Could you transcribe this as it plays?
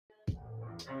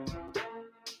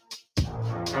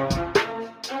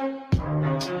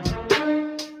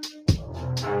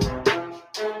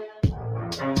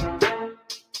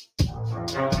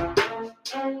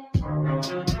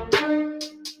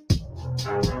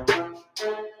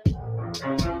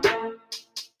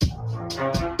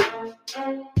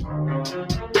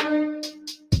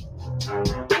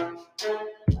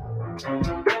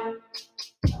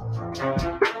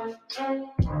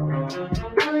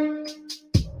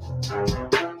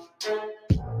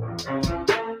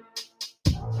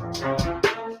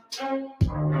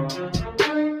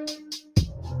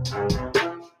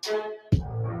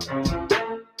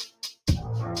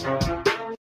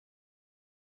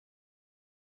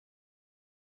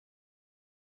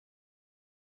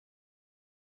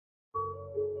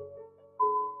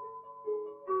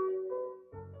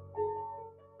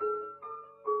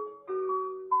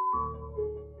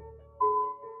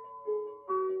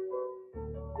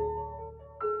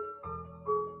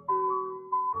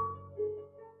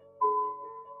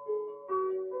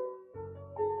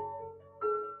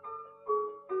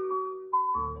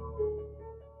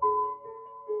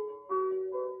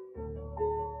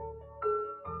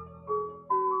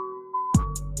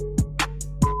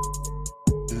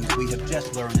we have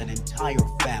just learned an entire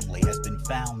family has been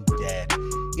found dead.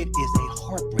 It is a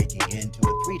heartbreaking end to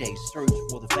a 3-day search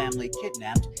for the family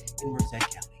kidnapped in Merced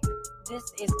County. This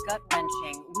is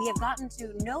gut-wrenching. We have gotten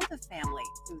to know the family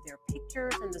through their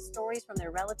pictures and the stories from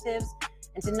their relatives.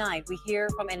 And tonight we hear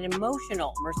from an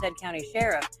emotional Merced County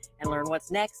sheriff and learn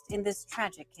what's next in this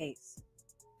tragic case.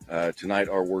 Tonight,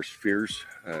 our worst fears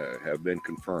have been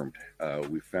confirmed.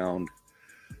 We found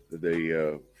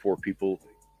the 4 people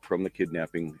from the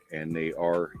kidnapping, and they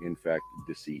are, in fact,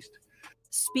 deceased.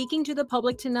 Speaking to the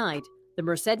public tonight, the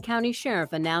Merced County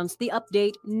Sheriff announced the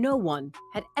update no one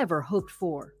had ever hoped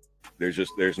for.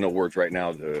 There's no words right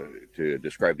now to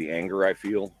describe the anger I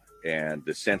feel and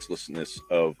the senselessness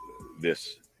of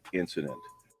this incident.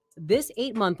 This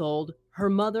 8-month-old, her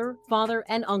mother, father,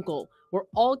 and uncle were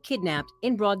all kidnapped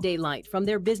in broad daylight from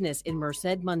their business in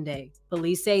Merced Monday.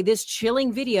 Police say this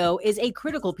chilling video is a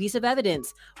critical piece of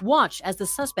evidence. Watch as the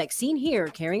suspect, seen here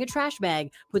carrying a trash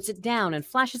bag, puts it down and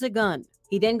flashes a gun.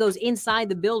 He then goes inside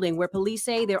the building where police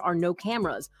say there are no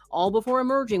cameras, all before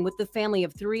emerging with the family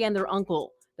of 3 and their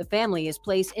uncle. The family is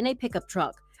placed in a pickup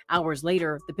truck. Hours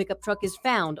later, the pickup truck is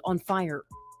found on fire.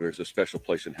 There's a special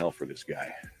place in hell for this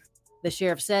guy. The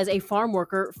sheriff says a farm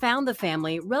worker found the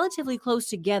family relatively close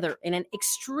together in an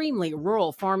extremely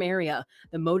rural farm area.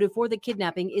 The motive for the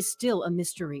kidnapping is still a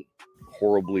mystery.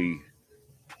 Horribly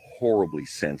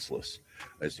senseless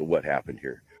as to what happened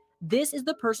here. This is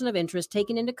the person of interest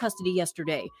taken into custody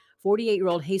yesterday,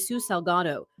 48-year-old Jesus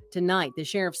Salgado. Tonight, the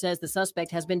sheriff says the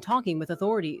suspect has been talking with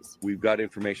authorities. We've got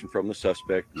information from the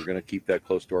suspect. We're going to keep that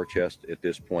close to our chest at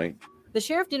this point. The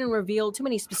sheriff didn't reveal too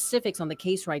many specifics on the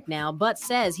case right now, but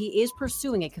says he is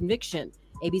pursuing a conviction.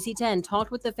 ABC 10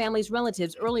 talked with the family's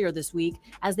relatives earlier this week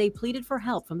as they pleaded for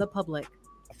help from the public.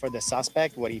 For the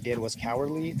suspect, what he did was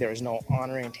cowardly. There is no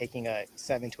honor in taking a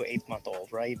 7 to 8 month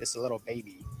old, right? This is a little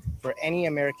baby. For any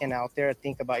American out there,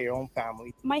 think about your own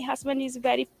family. My husband is a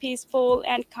very peaceful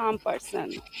and calm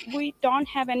person. We don't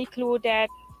have any clue that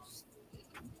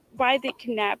why they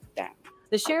kidnapped them.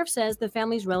 The sheriff says the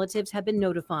family's relatives have been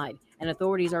notified, and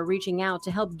authorities are reaching out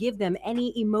to help give them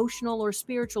any emotional or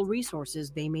spiritual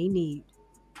resources they may need.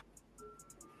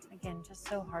 Again, just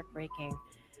so heartbreaking.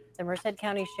 The Merced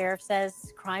County Sheriff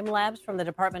says crime labs from the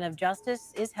Department of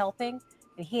Justice is helping,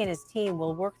 and he and his team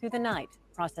will work through the night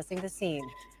processing the scene.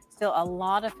 Still a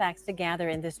lot of facts to gather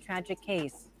in this tragic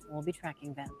case. We'll be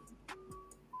tracking them.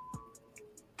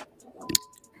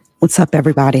 What's up,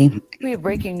 everybody? We have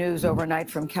breaking news overnight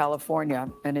from California,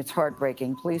 and it's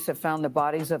heartbreaking. Police have found the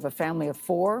bodies of a family of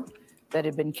 4 that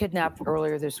had been kidnapped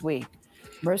earlier this week.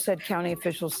 Merced County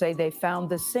officials say they found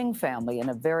the Singh family in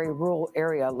a very rural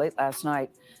area late last night.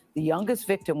 The youngest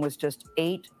victim was just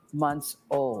 8 months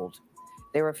old.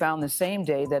 They were found the same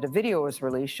day that a video was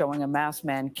released showing a masked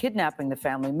man kidnapping the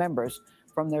family members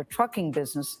from their trucking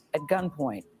business at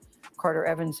gunpoint. Carter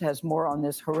Evans has more on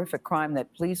this horrific crime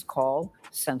that police call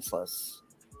senseless.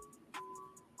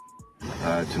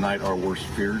 Tonight, our worst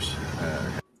fears.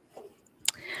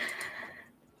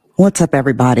 What's up,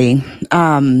 everybody?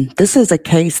 This is a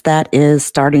case that is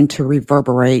starting to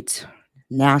reverberate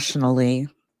nationally.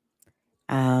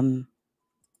 Family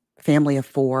of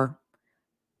 4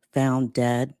 found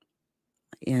dead,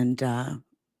 and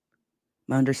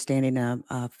my understanding of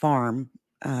a farm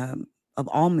of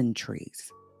almond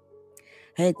trees.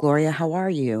 Hey, Gloria, how are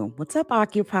you? What's up,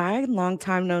 Occupy? Long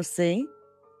time no see.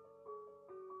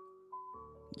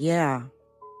 Yeah.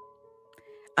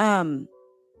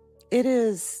 It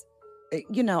is,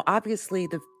 obviously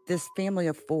this family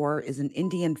of 4 is an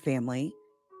Indian family,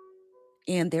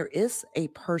 and there is a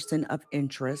person of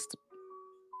interest,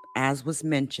 as was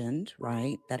mentioned,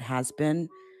 right, that has been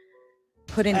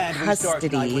put in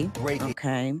custody.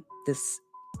 Okay, this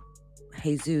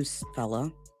Jesus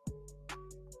fella.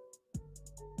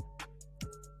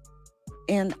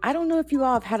 And I don't know if you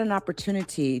all have had an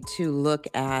opportunity to look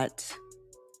at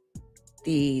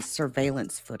the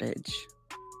surveillance footage.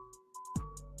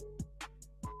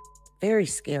 Very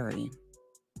scary.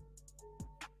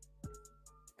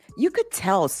 You could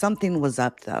tell something was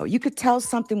up, though. You could tell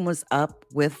something was up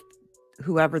with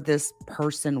whoever this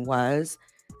person was.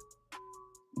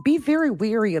 Be very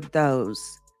wary of those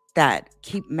that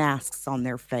keep masks on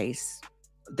their face.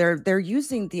 They're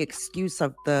using the excuse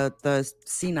of the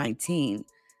C-19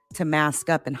 to mask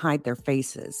up and hide their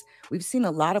faces. We've seen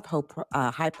a lot of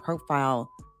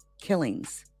high-profile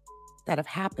killings that have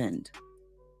happened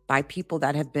by people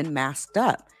that have been masked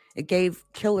up. It gave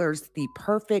killers the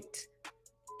perfect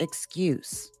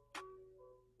excuse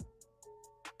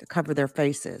to cover their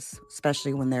faces,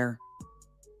 especially when they're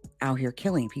out here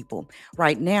killing people.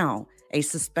 Right now, a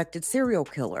suspected serial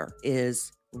killer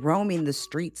is roaming the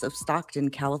streets of Stockton,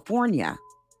 California,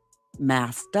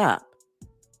 masked up,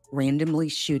 randomly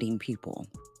shooting people.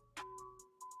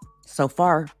 So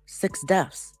far, 6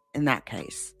 deaths in that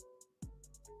case.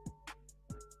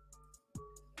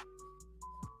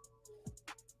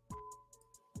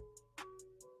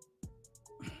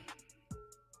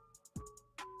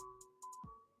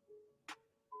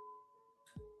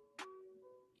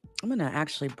 I'm going to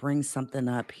actually bring something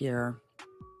up here.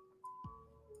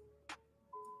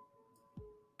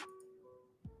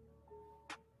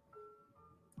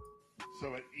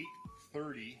 So at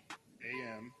 8:30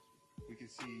 a.m., we can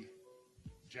see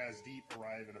Jasdeep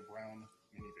arrive in a brown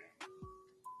minivan.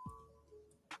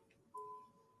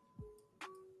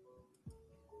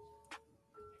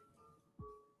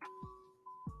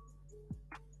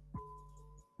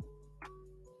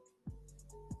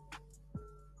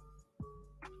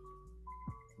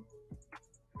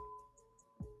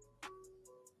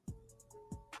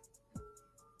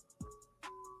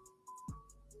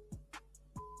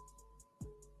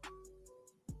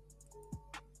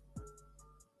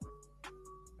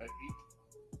 At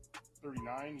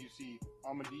 8:39, you see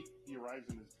Amandeep. He arrives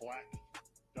in his black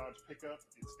Dodge pickup.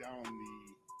 It's down on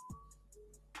the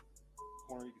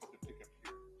corner. You can see the pickup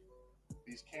here.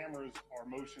 These cameras are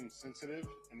motion sensitive,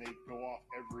 and they go off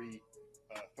every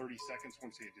 30 seconds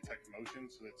once they detect motion.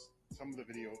 So that's some of the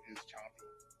video is choppy.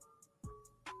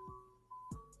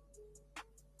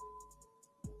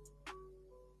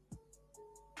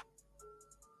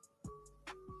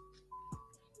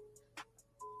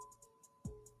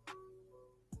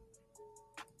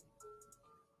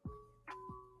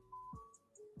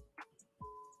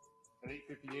 At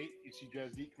 8:58, you see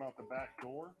Jasdeep come out the back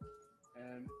door,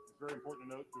 and it's very important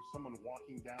to note there's someone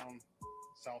walking down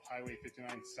South Highway 59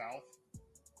 South.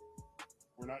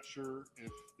 We're not sure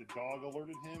if the dog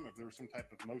alerted him, if there was some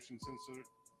type of motion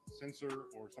sensor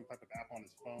or some type of app on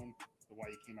his phone, the why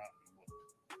he came out and looked.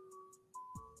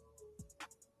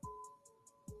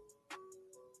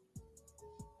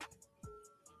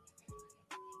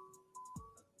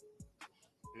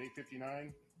 At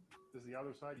 8:59, this is the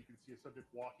other side. You can see a subject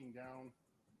walking down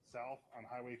south on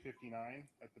Highway 59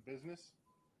 at the business.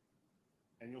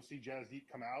 And you'll see Jasdeep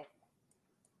come out,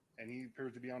 and he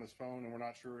appears to be on his phone, and we're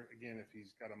not sure, again, if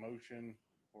he's got a motion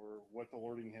or what's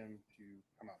alerting him to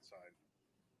come outside.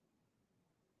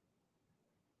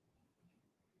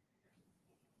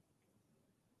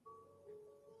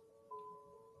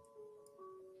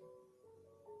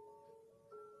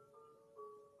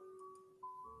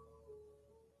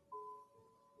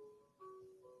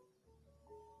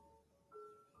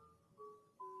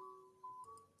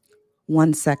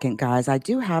 One second, guys. I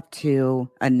do have to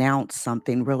announce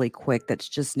something really quick that's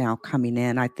just now coming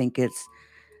in. I think it's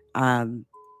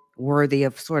worthy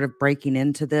of sort of breaking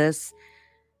into this.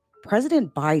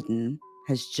 President Biden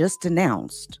has just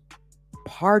announced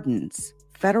pardons,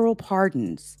 federal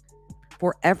pardons,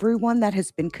 for everyone that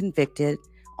has been convicted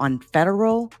on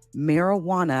federal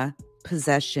marijuana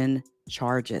possession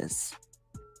charges.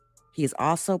 He is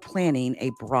also planning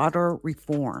a broader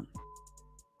reform.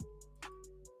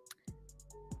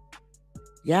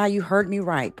 Yeah, you heard me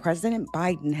right. President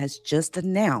Biden has just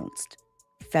announced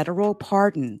federal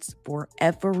pardons for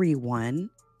everyone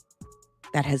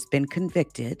that has been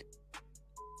convicted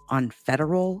on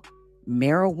federal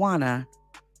marijuana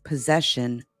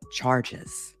possession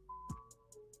charges.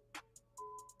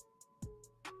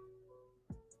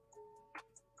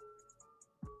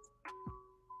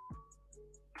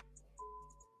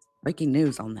 Breaking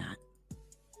news on that.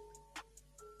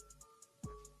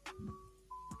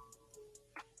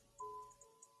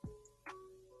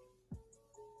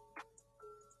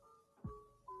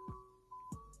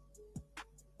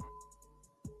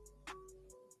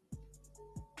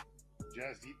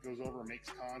 Jasdeep goes over and makes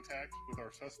contact with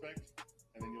our suspect,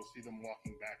 and then you'll see them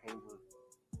walking back over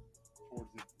towards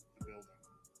the building.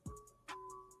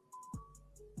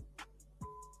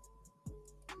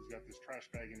 He's got this trash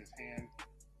bag in his hand.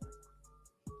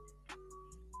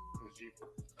 As Jeep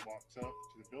walks up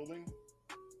to the building,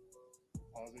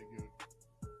 pause it, get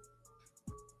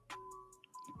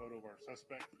a photo of our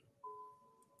suspect.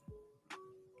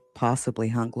 Possibly,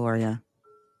 huh, Gloria?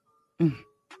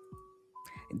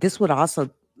 This would also,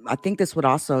 I think this would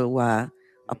also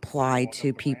apply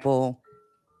to people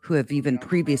who have even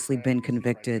previously been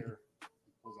convicted,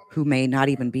 who may not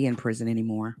even be in prison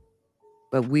anymore.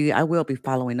 But I will be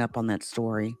following up on that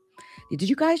story. Did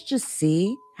you guys just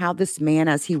see how this man,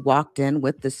 as he walked in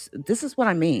with this is what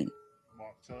I mean.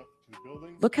 Walks up to the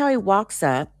building. Look how he walks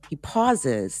up. He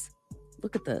pauses.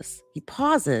 Look at this. He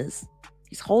pauses.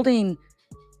 He's holding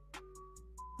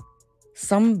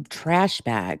some trash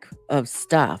bag of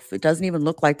stuff. It doesn't even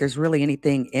look like there's really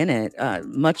anything in it,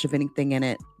 much of anything in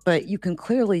it. But you can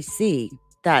clearly see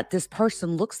that this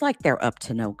person looks like they're up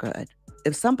to no good.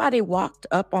 If somebody walked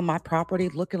up on my property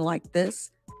looking like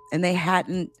this and they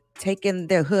hadn't taken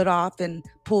their hood off and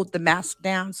pulled the mask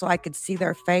down so I could see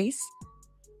their face,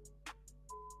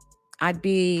 I'd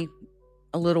be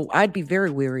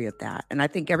very weary of that. And I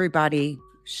think everybody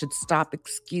should stop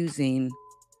excusing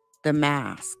the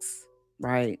masks,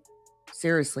 right?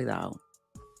 Seriously, though.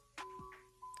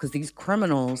 Because these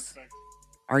criminals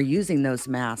are using those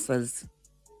masks as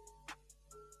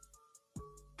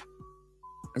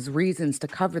reasons to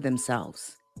cover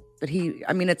themselves. But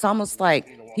it's almost like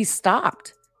he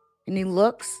stopped and he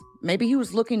looks. Maybe he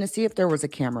was looking to see if there was a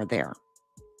camera there.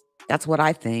 That's what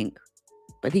I think.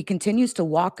 But he continues to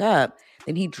walk up,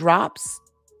 then he drops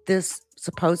this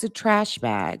supposed trash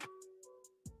bag,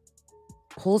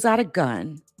 pulls out a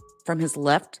gun from his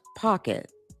left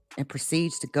pocket, and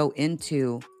proceeds to go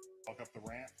into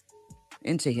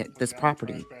this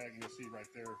property.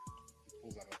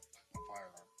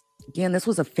 Again, this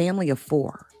was a family of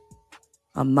 4.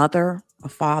 A mother, a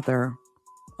father,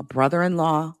 a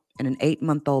brother-in-law, and an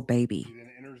 8-month-old baby. He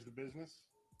then enters the business.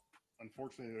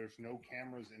 Unfortunately, there's no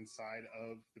cameras inside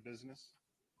of the business.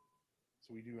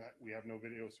 So we have no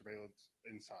video surveillance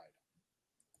inside.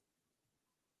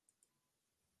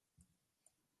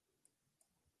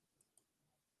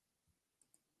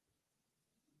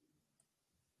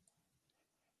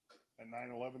 At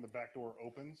 9/11, the back door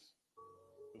opens.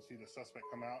 You'll see the suspect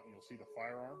come out, and you'll see the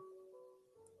firearm.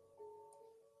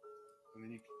 And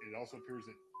then it also appears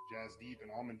that Jasdeep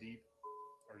and Almandeep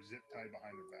are zip tied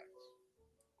behind their backs.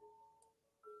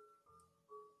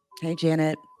 Hey,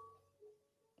 Janet.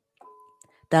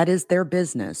 That is their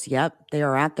business. Yep, they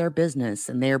are at their business,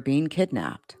 and they are being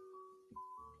kidnapped.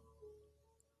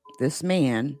 This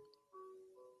man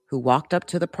who walked up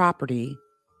to the property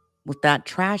with that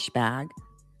trash bag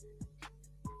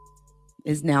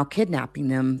is now kidnapping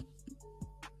them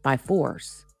by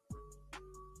force.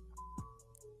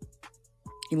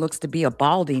 He looks to be a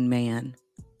balding man.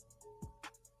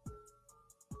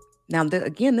 Now,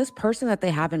 again, this person that they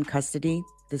have in custody,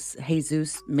 this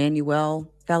Jesus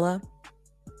Manuel fella,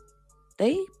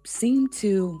 they seem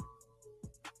to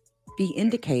be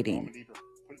indicating Put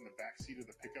in the back seat of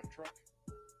the pickup truck.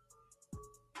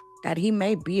 that he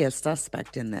may be a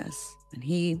suspect in this. And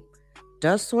he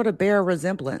does sort of bear a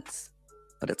resemblance,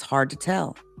 but it's hard to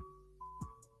tell.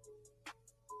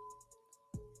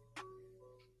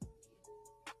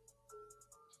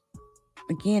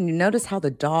 Again, you notice how the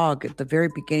dog at the very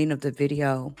beginning of the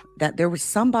video, that there was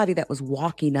somebody that was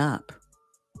walking up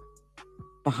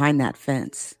behind that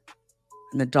fence.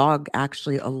 And the dog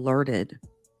actually alerted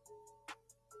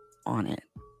on it.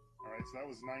 All right, so that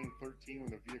was 9:13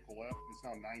 when the vehicle left. It's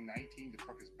now 9:19. The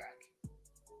truck is back.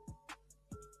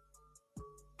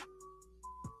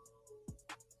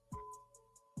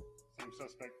 Same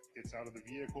suspect gets out of the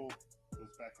vehicle,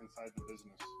 goes back inside the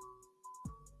business.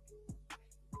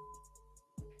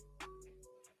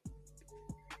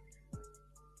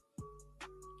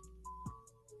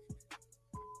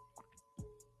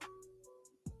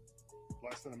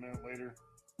 Less than a minute later,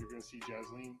 you're going to see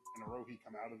Jasleen and Aroohi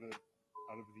come out of the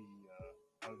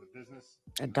business.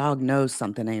 That dog knows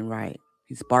something ain't right.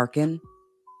 He's barking.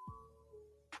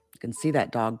 You can see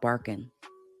that dog barking.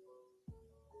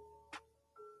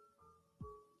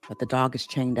 But the dog is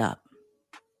chained up.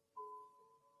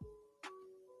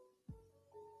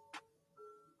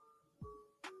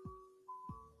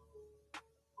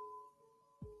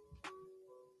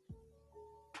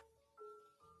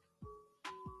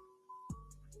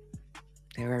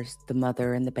 There's the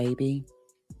mother and the baby.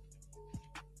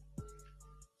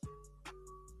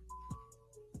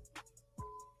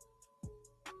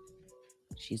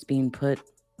 She's being put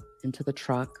into the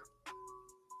truck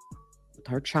with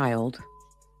her child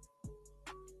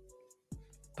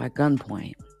by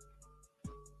gunpoint.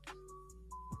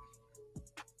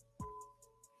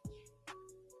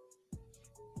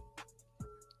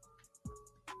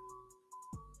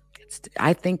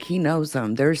 I think he knows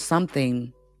them. There's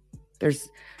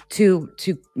to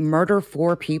murder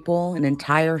 4 people, an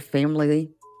entire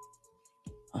family,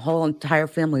 a whole entire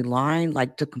family line,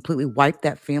 like to completely wipe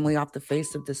that family off the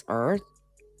face of this earth.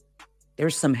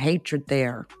 There's some hatred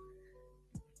there.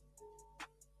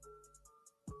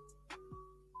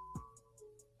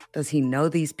 Does he know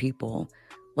these people?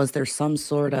 Was there some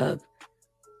sort of...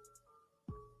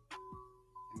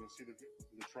 You'll see the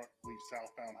truck leave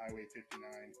southbound Highway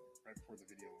 59 right before the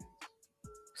video ends.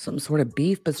 Some sort of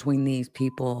beef between these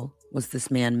people? Was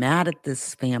this man mad at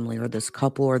this family or this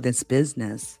couple or this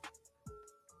business?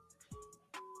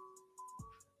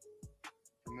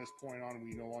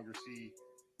 longer see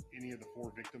any of the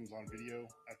 4 victims on video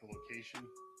at the location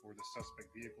or the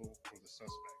suspect vehicle or the suspect.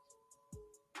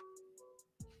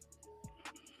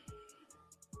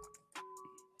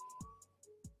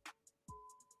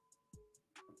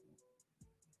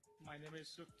 My name is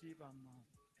Sukdeep. I'm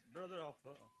a brother of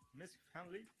Merced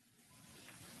family.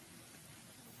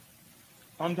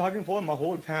 I'm talking for my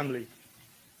whole family.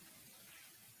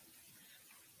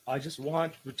 I just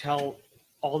want to tell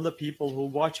all the people who are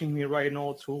watching me right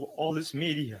now through all this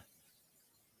media,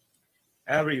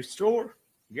 every store,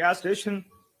 gas station,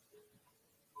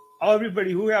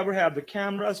 everybody who ever have the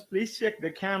cameras, please check the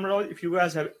camera. If you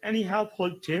guys have any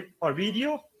helpful tip or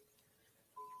video,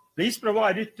 please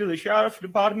provide it to the sheriff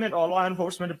department or law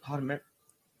enforcement department.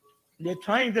 They're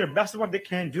trying their best what they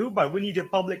can do, but we need a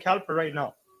public help right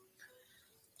now.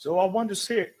 So I want to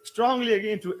say strongly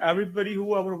again to everybody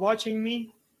who ever watching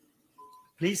me,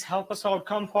 please help us out,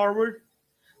 come forward.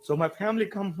 So my family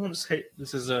come home safe.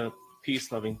 This is a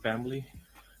peace-loving family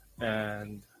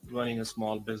and running a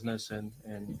small business in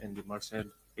the Merced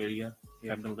area. We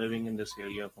have been living in this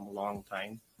area for a long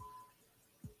time.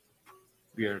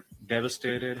 We are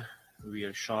devastated. We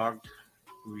are shocked.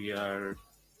 We are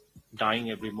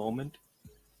dying every moment,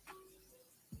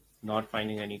 not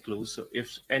finding any clues. So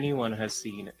if anyone has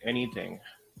seen anything,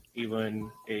 even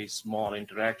a small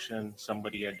interaction,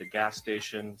 somebody at the gas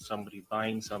station, somebody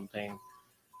buying something,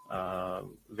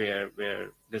 where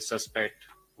the suspect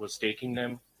was taking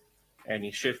them, any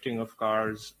shifting of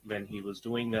cars when he was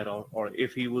doing that, or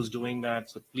if he was doing that,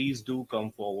 so please do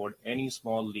come forward. Any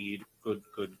small lead could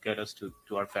get us to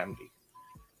our family.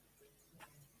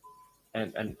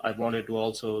 And I wanted to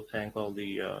also thank all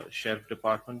the sheriff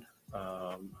department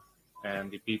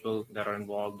and the people that are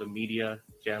involved, the media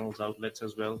channels, outlets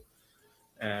as well.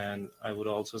 And I would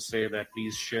also say that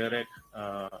please share it.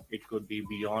 It could be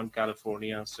beyond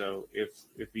California. So if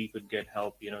we could get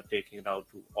help, taking it out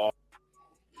to all.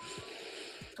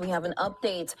 We have an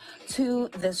update to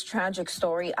this tragic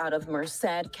story out of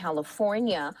Merced,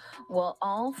 California. Well,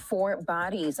 all 4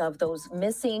 bodies of those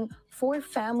missing 4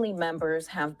 family members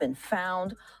have been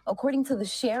found. According to the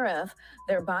sheriff,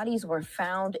 their bodies were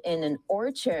found in an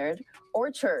orchard.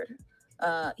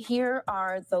 Here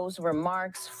are those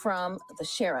remarks from the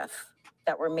sheriff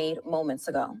that were made moments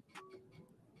ago.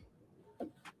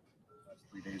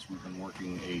 3 days we've been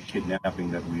working a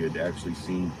kidnapping that we had actually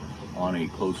seen on a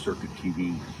closed circuit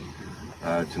TV.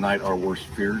 Tonight our worst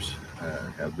fears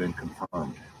have been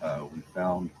confirmed. We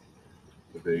found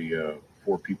the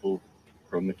 4 people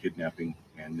from the kidnapping,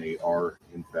 and they are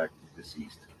in fact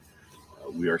deceased.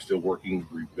 We are still working.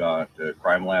 We've got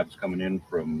crime labs coming in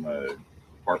from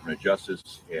Department of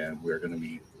Justice, and we're going to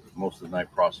be most of the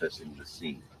night processing the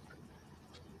scene.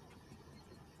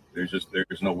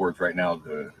 There's no words right now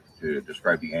to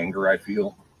describe the anger I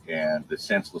feel and the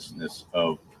senselessness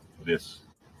of this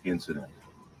incident.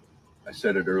 I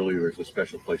said it earlier, there's a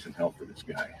special place in hell for this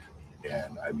guy.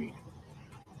 And I mean,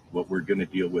 what we're going to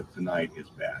deal with tonight is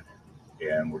bad.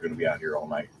 And we're going to be out here all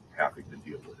night having to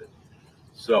deal with it.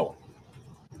 So,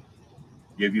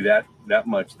 give you that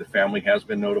much. The family has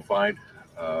been notified.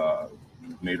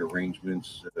 We've made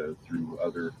arrangements through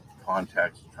other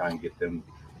contacts to try and get them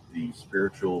the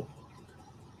spiritual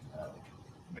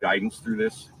guidance through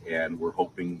this, and we're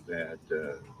hoping that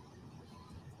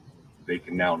they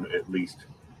can now at least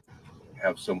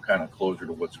have some kind of closure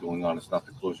to what's going on. It's not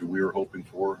the closure we were hoping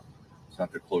for. It's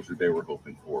not the closure they were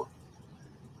hoping for.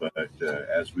 But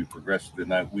as we progress through the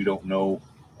night, we don't know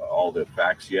all the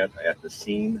facts yet at the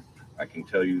scene. I can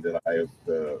tell you that I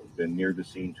have been near the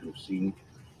scene to have seen,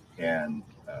 and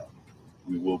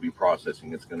we will be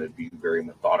processing. It's going to be very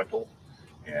methodical,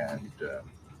 and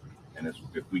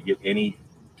if we get any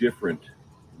different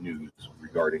news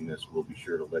regarding this, we'll be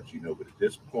sure to let you know. But at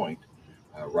this point,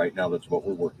 right now, that's what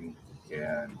we're working,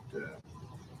 and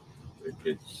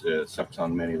it sucks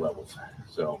on many levels.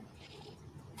 So,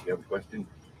 you have a question?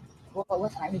 Well,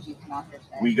 what time did you come out here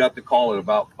today? We got the call at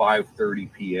about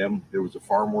 5:30 p.m. There was a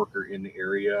farm worker in the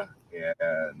area,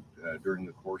 and during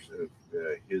the course of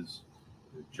his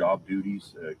job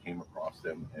duties, came across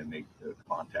them and made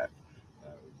contact.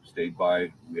 Stayed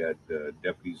by. We had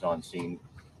deputies on scene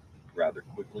rather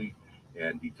quickly,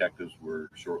 and detectives were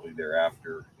shortly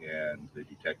thereafter, and the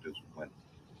detectives went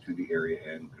to the area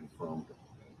and confirmed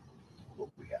what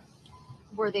we had.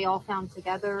 Were they all found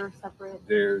together, separate?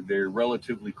 They're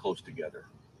relatively close together.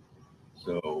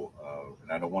 So,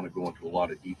 and I don't want to go into a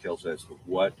lot of details as to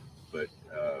what, but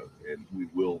and we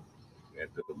will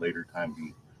at the later time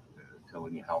be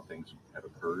telling you how things have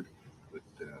occurred. But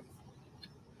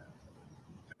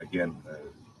again,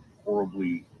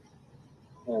 horribly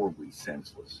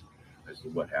senseless. as to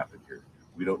what happened here.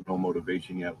 We don't know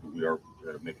motivation yet, but we are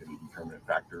making a determinant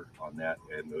factor on that.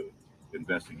 And the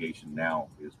investigation now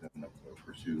is going to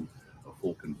pursue a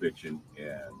full conviction.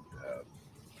 And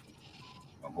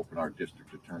I'm hoping our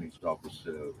district attorney's office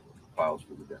files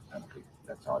for the death penalty.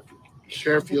 That's how I feel.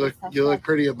 Sheriff, you look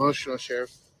pretty emotional,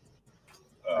 Sheriff.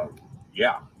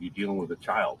 Yeah, you're dealing with a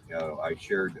child. I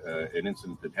shared an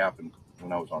incident that happened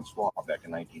when I was on SWAT back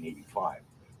in 1985,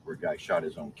 where a guy shot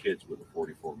his own kids with a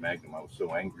 .44 Magnum. I was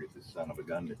so angry at this son of a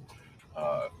gun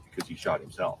that because he shot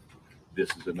himself. This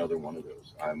is another one of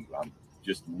those. I'm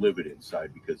just livid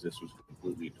inside because this was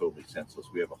completely, totally senseless.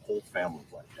 We have a whole family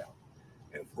wiped out,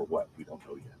 and for what? We don't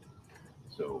know yet.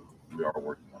 So we are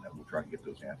working on that. We'll try and get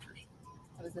those answers.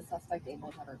 Was the suspect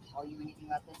able to ever tell you anything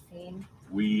about this scene?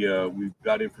 We've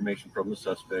got information from the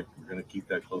suspect. We're going to keep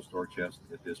that close to our chest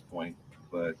at this point,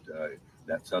 but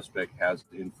that suspect has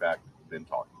in fact been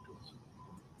talking to us.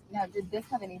 Now, did this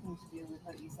have anything to do with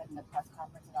what you said in the press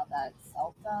conference about that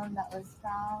cell phone that was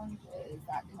found? Is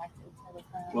that connected to the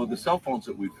phone? Well, the cell phones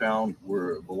that we found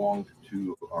belonged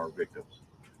to our victims,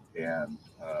 and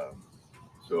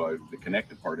so the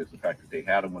connected part is the fact that they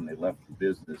had them when they left the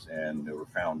business, and they were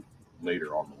found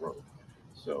later on the road.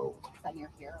 So is that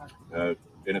near here?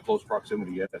 In a close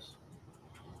proximity, yes.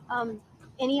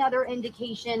 Any other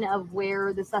indication of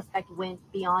where the suspect went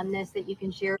beyond this that you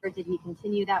can share? Did he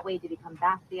continue that way? Did he come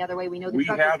back the other way? We know the we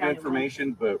truck have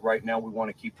information, but right now we want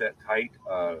to keep that tight,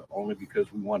 only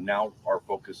because we want, now our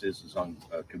focus is on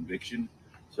conviction.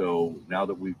 So now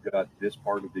that we've got this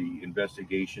part of the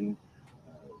investigation,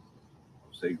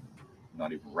 say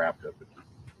not even wrapped up, but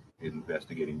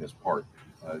investigating this part,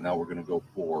 now we're going to go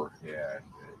forward and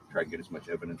try and get as much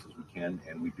evidence as we can.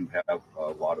 And we do have a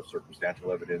lot of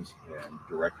circumstantial evidence and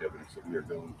direct evidence that we are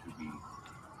going to be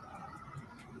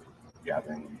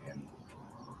gathering and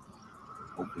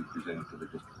hopefully presenting to the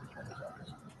district attorney's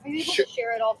office. Are you able to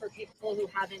share it all for people who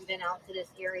haven't been out to this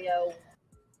area?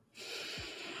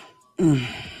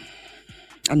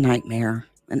 A nightmare,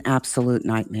 an absolute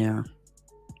nightmare.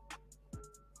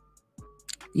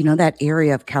 You know, that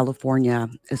area of California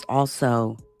is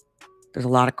also, there's a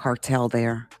lot of cartel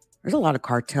there. There's a lot of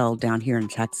cartel down here in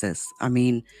Texas. I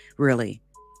mean, really,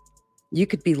 you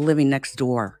could be living next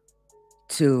door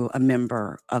to a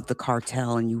member of the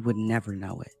cartel and you would never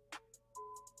know it.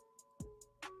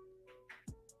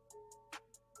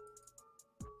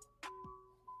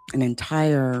 An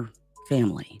entire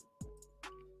family.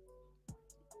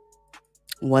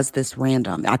 Was this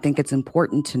random? I think it's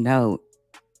important to note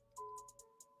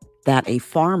that a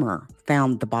farmer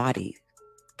found the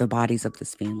bodies of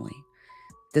this family.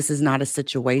 This is not a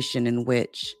situation in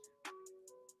which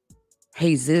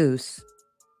Jesus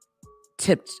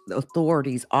tipped the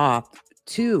authorities off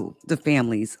to the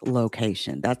family's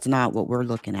location. That's not what we're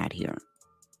looking at here.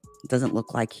 It doesn't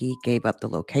look like he gave up the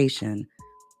location.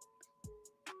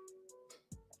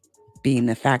 Being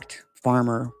the fact,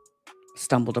 farmer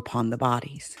stumbled upon the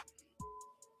bodies.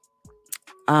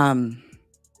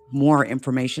 More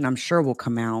information, I'm sure, will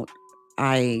come out.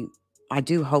 I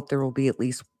do hope there will be at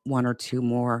least one or two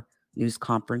more news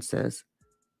conferences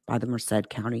by the Merced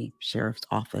County Sheriff's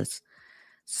Office,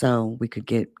 so we could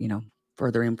get,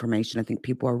 further information. I think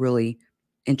people are really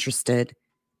interested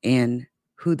in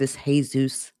who this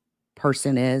Jesus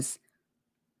person is.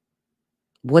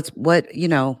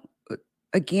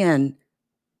 Again,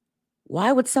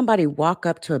 why would somebody walk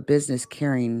up to a business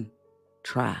carrying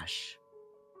trash?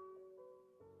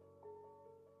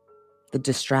 The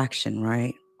distraction,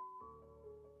 right?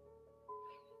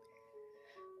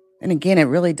 And again, it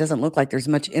really doesn't look like there's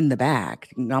much in the bag.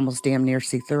 You can almost damn near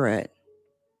see through it.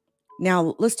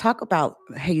 Now, let's talk about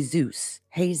Jesus.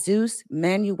 Jesus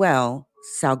Manuel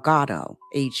Salgado,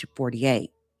 age 48.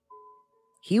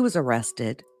 He was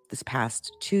arrested this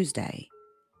past Tuesday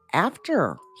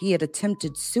after he had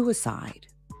attempted suicide.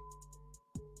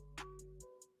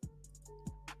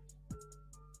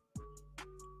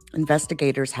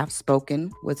 Investigators have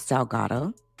spoken with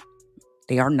Salgado.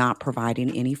 They are not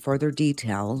providing any further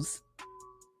details.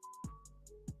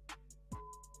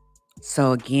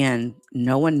 So again,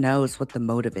 no one knows what the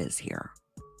motive is here.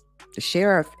 The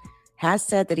sheriff has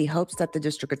said that he hopes that the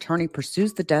district attorney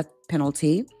pursues the death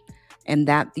penalty and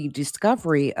that the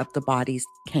discovery of the bodies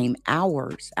came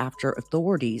hours after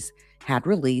authorities had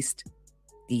released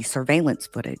the surveillance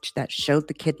footage that showed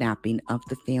the kidnapping of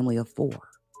the family of four.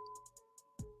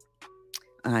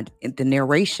 The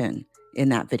narration in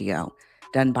that video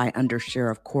done by Under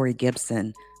Sheriff Corey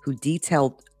Gibson, who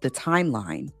detailed the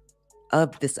timeline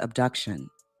of this abduction,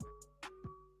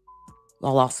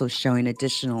 while also showing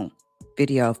additional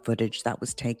video footage that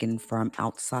was taken from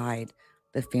outside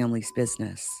the family's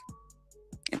business.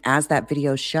 And as that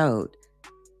video showed,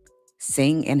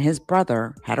 Singh and his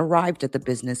brother had arrived at the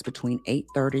business between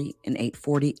 8:30 and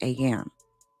 8:40 a.m.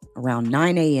 Around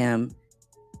 9 a.m.,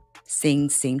 Singh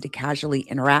seemed to casually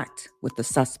interact with the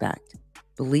suspect,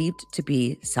 believed to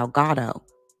be Salgado,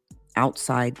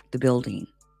 outside the building.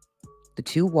 The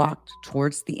two walked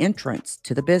towards the entrance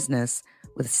to the business,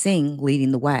 with Singh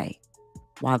leading the way,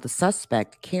 while the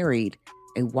suspect carried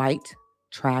a white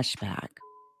trash bag.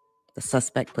 The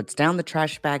suspect puts down the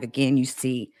trash bag. Again, you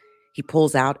see he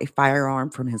pulls out a firearm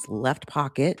from his left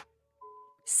pocket.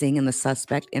 Singh and the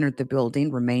suspect entered the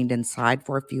building, remained inside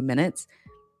for a few minutes,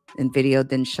 and video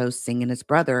then shows Singh and his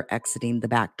brother exiting the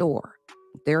back door,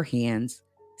 with their hands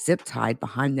zip-tied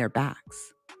behind their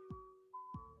backs.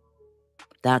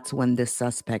 That's when this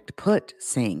suspect put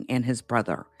Singh and his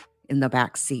brother in the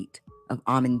back seat of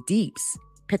Amandeep's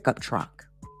pickup truck.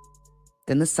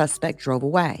 Then the suspect drove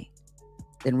away,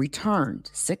 then returned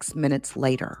 6 minutes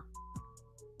later.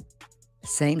 The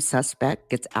same suspect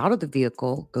gets out of the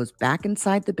vehicle, goes back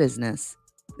inside the business,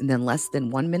 and then less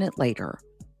than 1 minute later,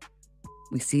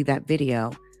 we see that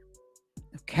video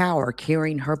of Kaur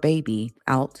carrying her baby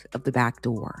out of the back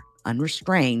door,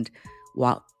 unrestrained,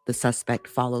 while the suspect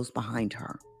follows behind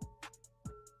her.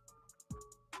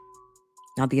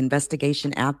 Now, the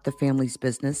investigation at the family's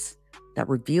business that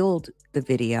revealed the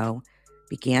video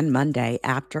began Monday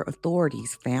after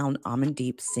authorities found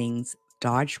Amandeep Singh's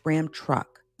Dodge Ram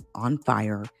truck on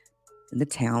fire in the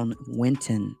town of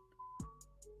Winton,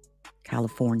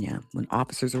 California. When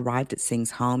officers arrived at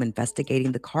Singh's home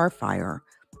investigating the car fire,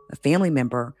 a family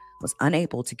member was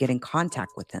unable to get in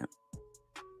contact with him.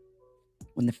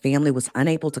 When the family was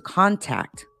unable to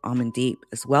contact Amandeep,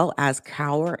 as well as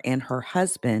Kaur and her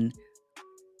husband,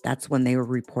 that's when they were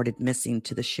reported missing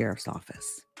to the sheriff's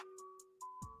office.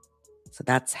 So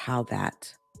that's how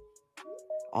that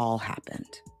all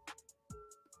happened.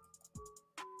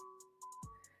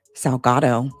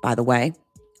 Salgado, by the way,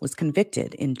 was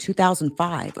convicted in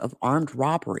 2005 of armed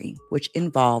robbery, which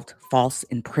involved false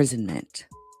imprisonment.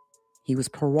 He was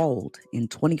paroled in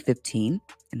 2015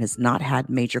 and has not had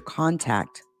major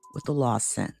contact with the law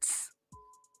since.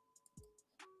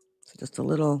 So just a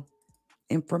little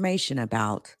information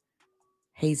about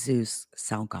Jesus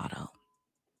Salgado.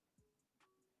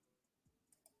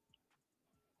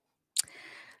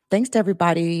 Thanks to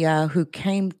everybody who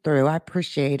came through. I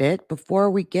appreciate it. Before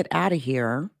we get out of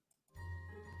here,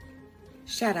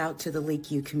 shout out to the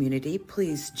Leak U community.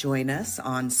 Please join us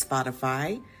on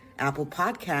Spotify, Apple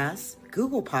Podcasts,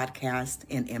 Google Podcasts,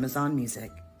 and Amazon Music.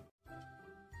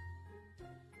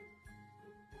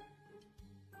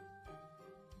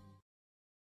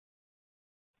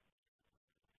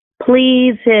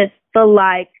 Please hit the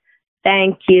like.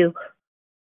 Thank you.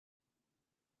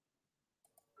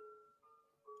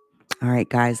 All right,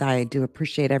 guys, I do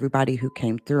appreciate everybody who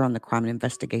came through on the Crime and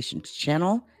Investigations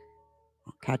channel.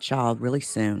 I'll catch y'all really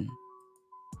soon.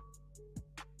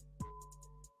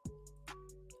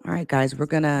 All right, guys, we're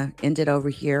going to end it over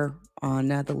here on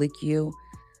the Leak U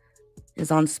is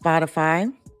on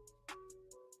Spotify.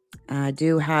 I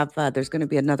do have, there's going to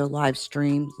be another live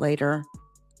stream later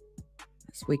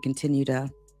as we continue to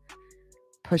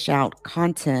push out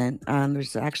content.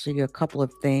 There's actually a couple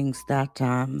of things that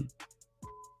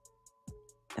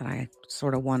I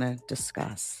sort of want to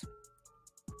discuss.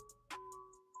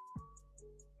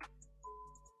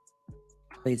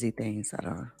 Crazy things that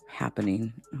are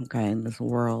happening, okay, in this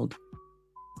world.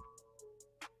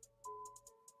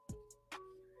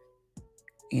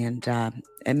 And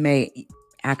it may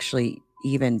actually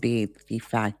even be the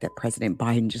fact that President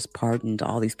Biden just pardoned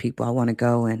all these people. I want to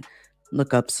go and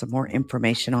look up some more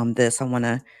information on this. I want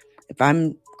to, if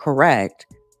I'm correct,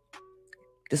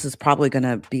 this is probably going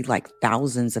to be like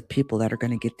thousands of people that are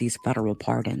going to get these federal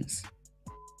pardons.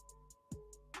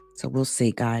 So we'll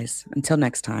see, guys. Until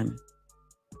next time.